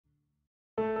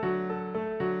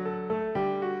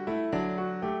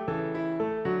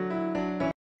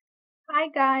Hi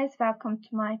guys, welcome to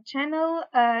my channel.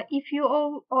 If you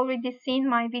all already seen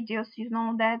my videos, you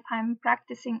know that I'm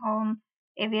practicing on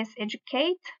AWS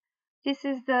Educate. This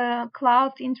is the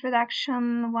Cloud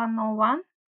Introduction 101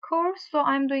 course, so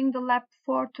I'm doing the lab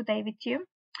 4 today with you.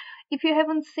 If you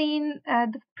haven't seen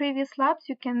the previous labs,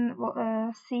 you can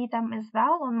see them as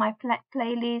well on my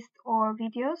playlist or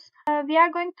videos. We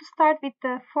are going to start with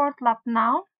the fourth lab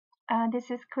now. This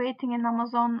is creating an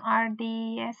Amazon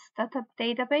RDS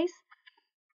database.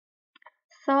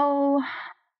 So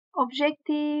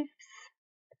objectives,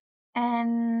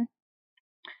 and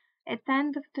at the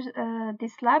end of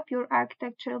this lab your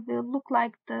architecture will look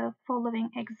like the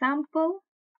following example.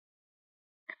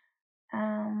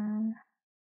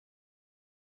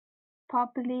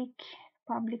 Public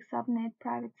subnet,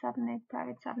 private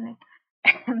subnet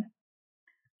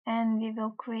and we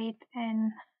will create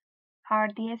an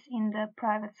RDS in the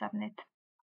private subnet.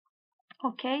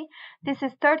 Okay, this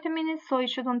is 30 minutes, so it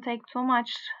shouldn't take too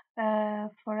much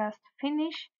for us to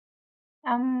finish.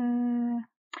 Lab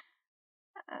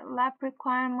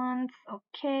requirements,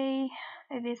 okay.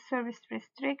 It is service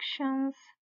restrictions.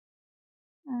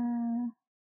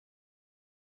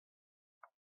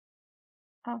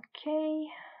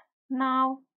 Okay,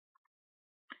 now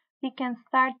we can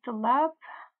start the lab.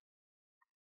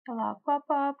 Allow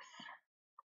pop-ups.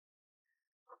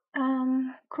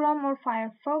 Chrome or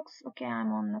Firefox. Okay,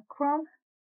 I'm on the Chrome.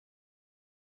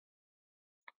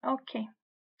 Okay,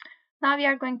 now we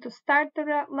are going to start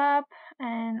the lab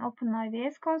and open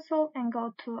AWS console and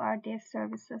go to RDS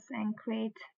services and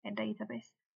create a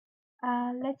database.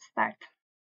 Let's start.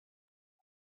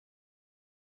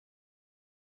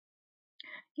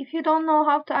 If you don't know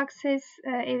how to access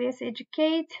AWS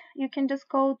Educate, you can just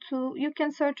you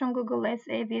can search on Google as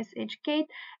AWS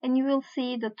Educate and you will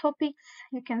see the topics.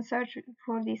 You can search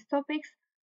for these topics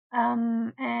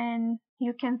and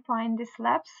you can find these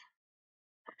labs.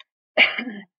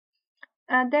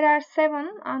 There are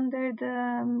 7 under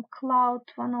the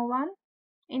Cloud 101,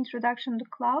 Introduction to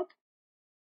Cloud.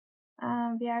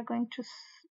 We are going to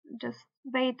just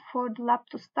wait for the lab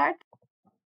to start.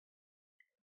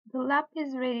 The lab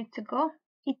is ready to go.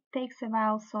 It takes a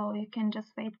while, so you can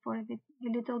just wait for a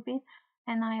little bit.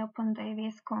 And I open the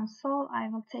AWS console. I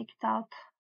will take it out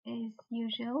as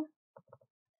usual.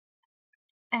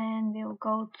 And we'll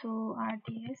go to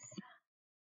RDS.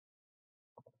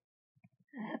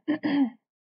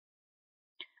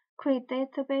 Create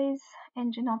database,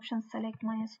 engine options, select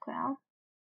MySQL.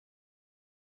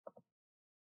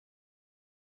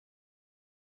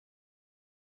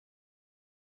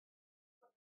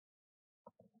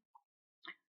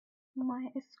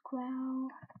 MySQL,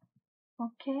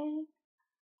 okay.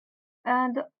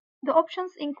 The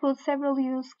options include several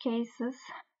use cases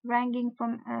ranging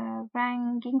from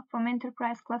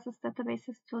enterprise classes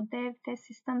databases to dev test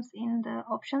systems. In the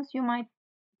options, you might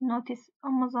notice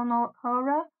Amazon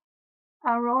Aurora.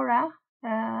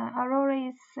 Aurora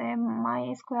is a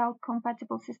MySQL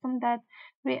compatible system that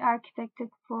re-architected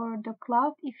for the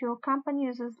cloud. If your company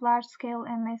uses large-scale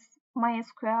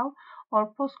MySQL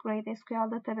or PostgreSQL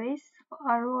database,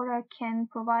 Aurora can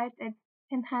provide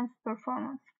enhanced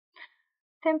performance.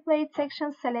 Template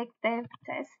section, select dev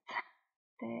test.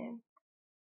 Dev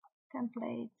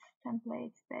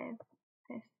templates, dev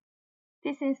test.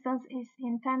 This instance is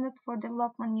intended for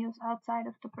development use outside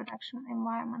of the production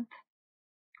environment.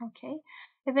 Okay,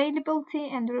 availability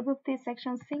and durability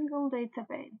section, single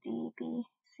database DB,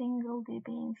 single DB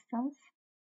instance,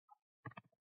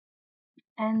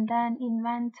 and then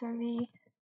inventory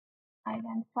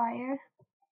identifier,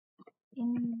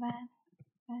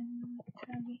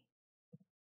 inventory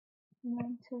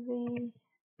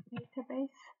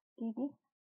database DB,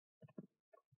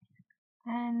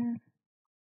 and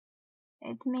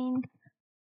admin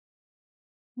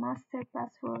master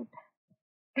password,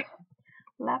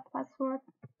 lab password,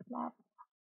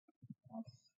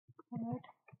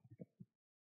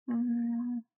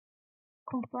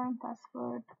 confirm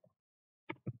password,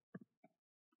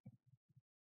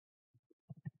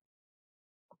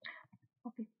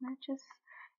 hope it matches.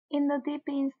 In the DB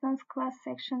instance class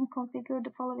section, configure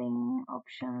the following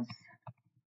options.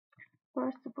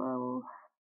 First of all,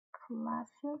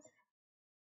 classes.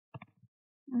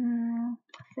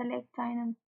 Select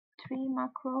Dynamo3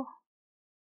 micro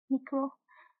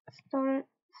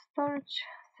storage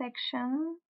section.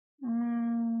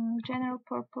 General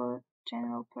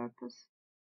purpose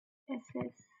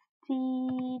SSD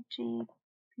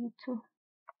GP2.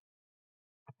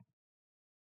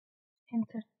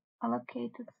 Enter.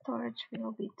 Allocated storage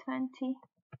will be 20.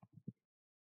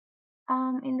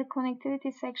 In the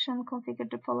connectivity section, configure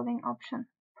the following option: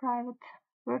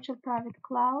 virtual private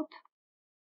cloud,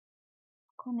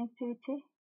 connectivity,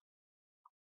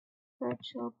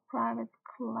 virtual private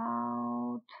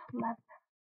cloud lab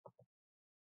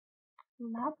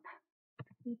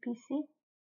VPC.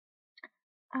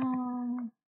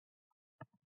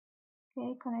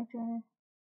 Okay,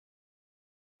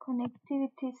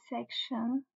 connectivity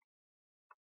section.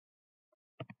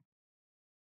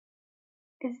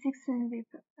 Existing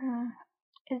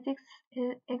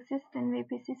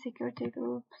VPC security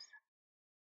groups.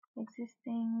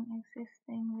 Existing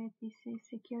VPC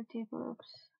security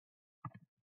groups.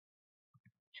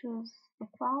 Choose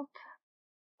default.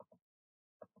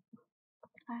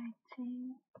 I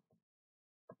think.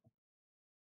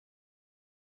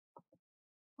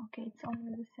 Okay, it's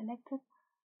already selected.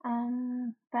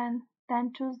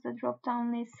 Then choose the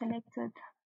drop-down list selected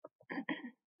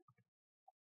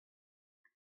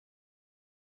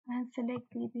and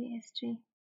select VBSG.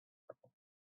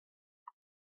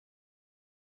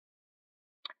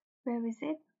 Where is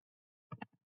it?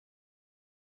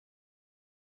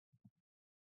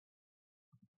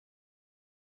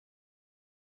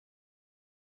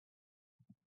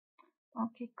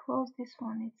 Okay, close this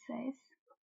one, it says.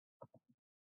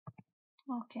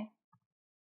 Okay,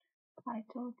 I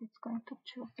thought it's going to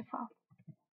choose the file.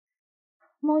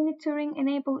 Monitoring,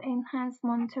 enable enhanced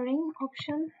monitoring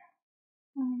option.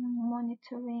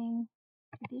 Monitoring,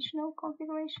 additional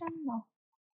configuration, no.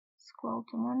 Scroll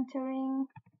to monitoring,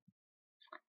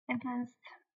 enhanced,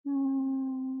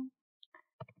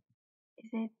 is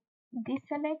it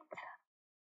deselect?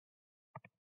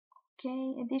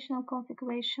 Okay, additional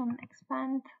configuration,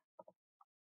 expand.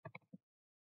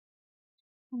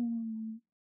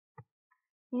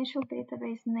 Initial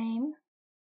database name,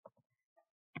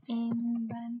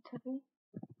 inventory.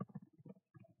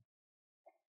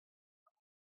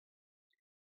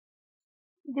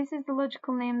 This is the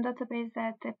logical name database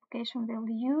that the application will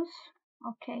use.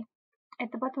 Okay,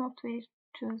 at the bottom of the page,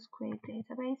 choose create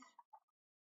database.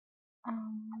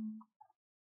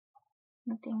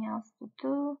 Nothing else to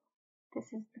do.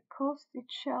 This is the cost it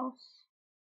shows,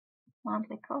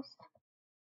 monthly cost.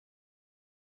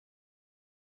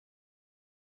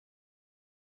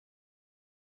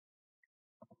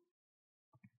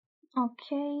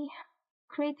 Okay,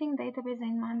 creating database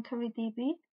inventory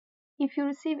DB. If you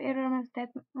receive error that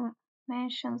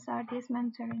mentions RDS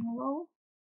mentoring role,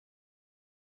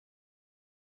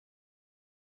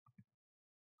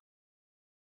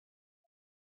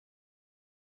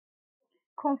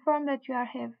 confirm that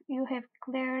you have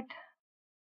cleared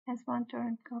as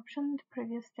monitoring option the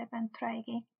previous step and try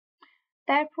again.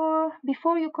 Therefore,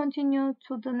 before you continue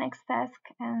to the next task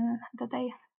and the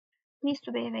day needs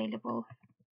to be available,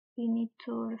 we need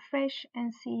to refresh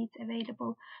and see it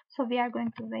available. So we are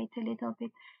going to wait a little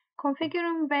bit.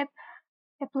 Configuring web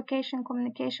application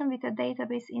communication with a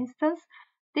database instance.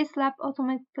 This lab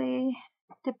automatically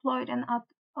deployed an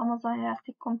Amazon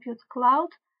Elastic Compute Cloud,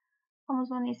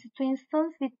 Amazon EC2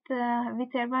 instance with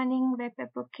a running web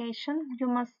application. You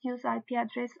must use IP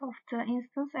address of the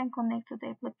instance and connect to the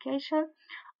application.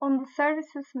 On the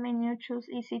services menu, choose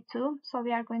EC2. So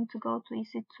we are going to go to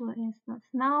EC2 instance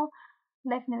now.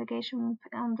 Left navigation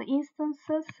on the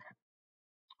instances.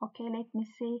 Okay, let me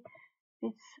see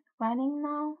if it's running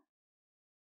now.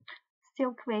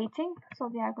 Still creating,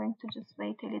 so we are going to just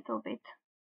wait a little bit.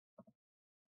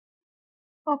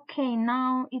 Okay,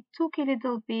 now it took a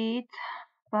little bit,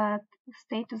 but the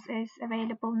status is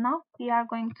available now. We are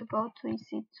going to go to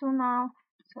EC2 now.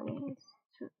 Sorry,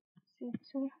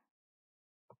 EC2.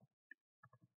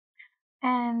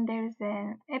 And there's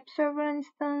an app server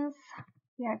instance.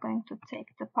 We are going to take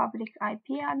the public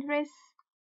IP address,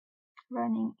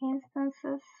 running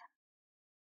instances,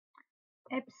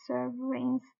 app server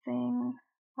instance,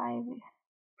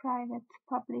 private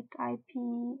public IP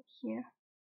here.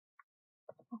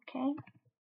 Okay,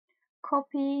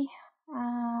 copy,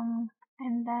 and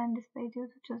then display due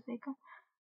to just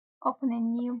open a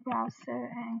new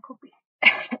browser and copy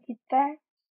it there.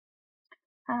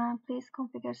 Please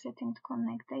configure setting to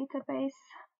connect database.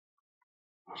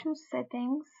 Choose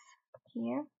settings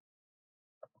here.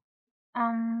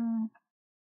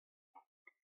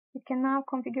 You can now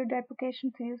configure the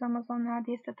application to use Amazon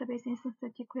RDS database instance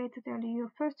that you created earlier.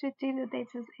 You first retrieve the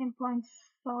data's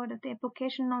endpoints so that the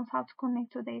application knows how to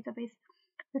connect to the database.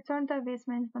 Return to database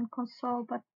management console,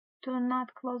 but do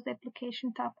not close the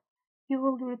application tab. You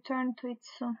will return to its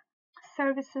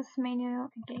services menu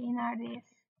again, RDS.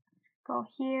 Go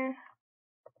here,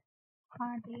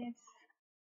 RDS.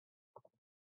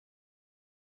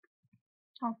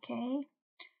 Okay.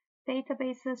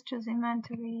 Databases, choose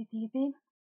inventory DB.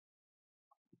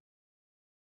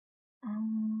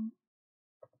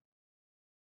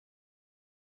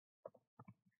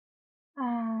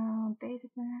 Data.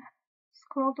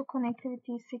 Scroll to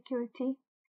connectivity security.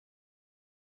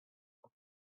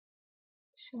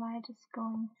 Shall I just go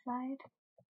inside?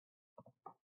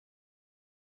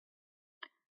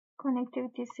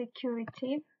 Connectivity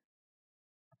security.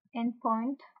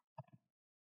 Endpoint.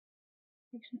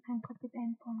 Section uncopied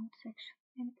endpoint section.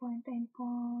 Endpoint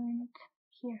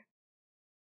here.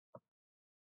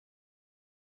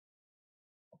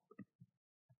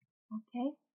 Okay.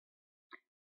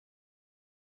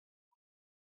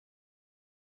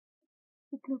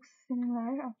 It looks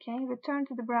similar. Okay. Return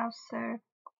to the browser.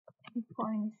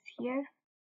 Endpoint is here.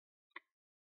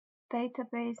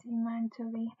 Database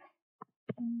inventory.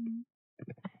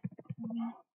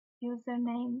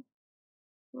 Username.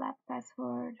 Lab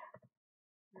password.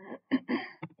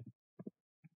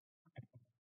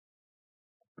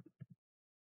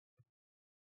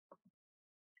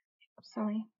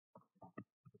 Sorry.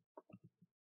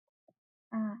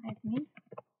 Admin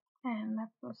and lab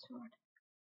password.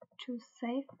 Choose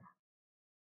save.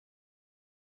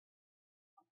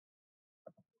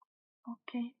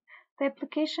 Okay. The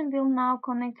application will now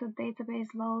connect to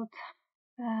database, load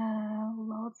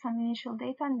some initial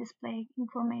data and display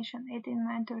information. Add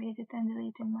inventory, edit and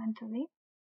delete inventory.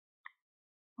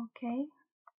 Okay.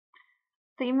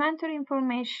 The inventory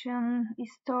information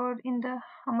is stored in the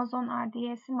Amazon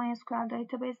RDS MySQL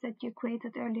database that you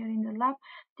created earlier in the lab.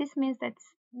 This means that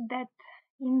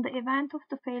in the event of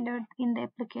the failure in the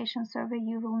application server,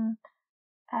 you will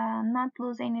not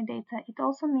lose any data. It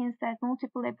also means that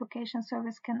multiple application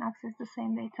servers can access the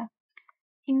same data.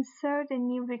 Insert a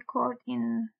new record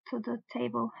into the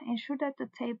table. Ensure that the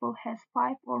table has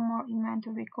 5 or more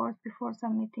inventory records before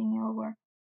submitting your work.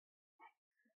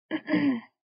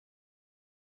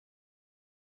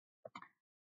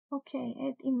 Okay,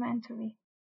 add inventory.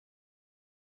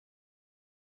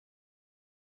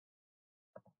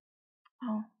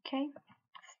 Okay,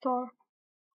 store.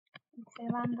 Let's say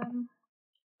random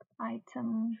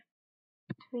item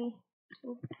 3,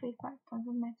 2, 3, 5,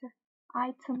 doesn't matter.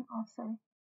 Item, oh sorry,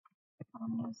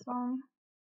 Amazon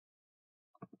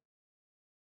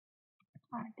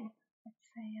RD. Let's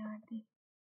say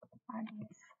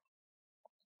RDS.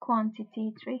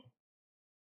 Quantity 3.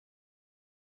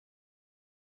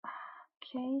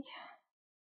 Okay,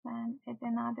 and add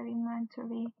another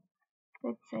inventory.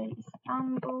 Let's say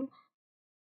Istanbul.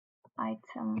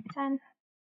 Item 10.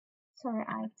 Sorry,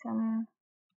 item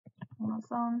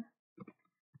Amazon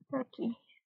Turkey.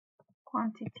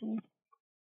 Quantity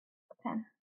 10.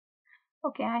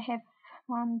 Okay, I have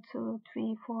 1, 2,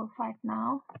 3, 4, 5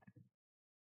 now.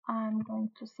 I'm going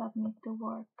to submit the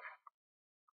work.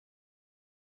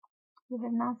 You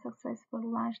have now successfully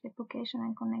launched the application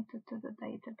and connected to the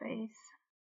database.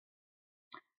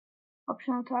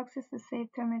 Optional to access the saved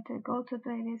terminal, go to the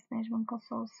AWS Management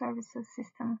Console Services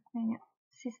System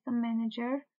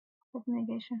Manager,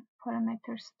 Navigation,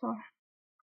 Parameter Store.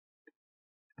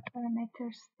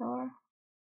 Parameter Store.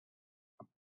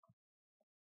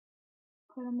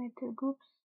 Parameter Groups.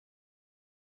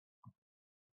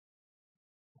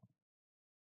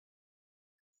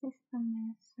 System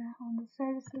Manager on the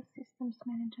Services Systems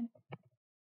Manager.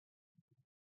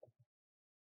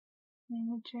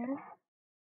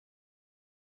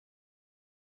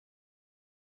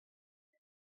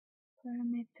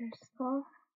 Parameter Store.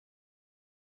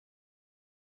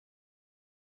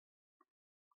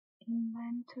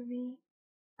 Inventory.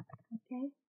 Okay.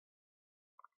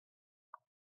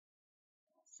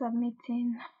 Submit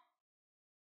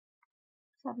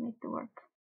the work.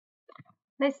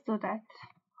 Let's do that.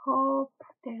 Hope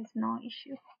there is no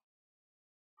issue.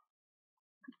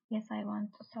 Yes, I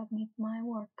want to submit my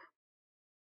work.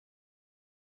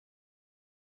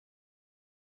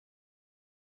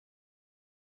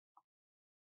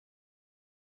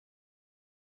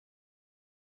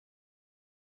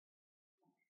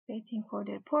 Waiting for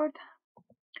the report.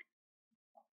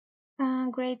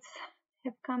 Grades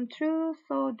have come through,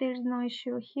 so there's no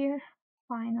issue here.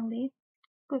 Finally,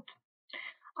 good.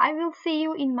 I will see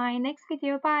you in my next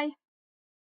video. Bye.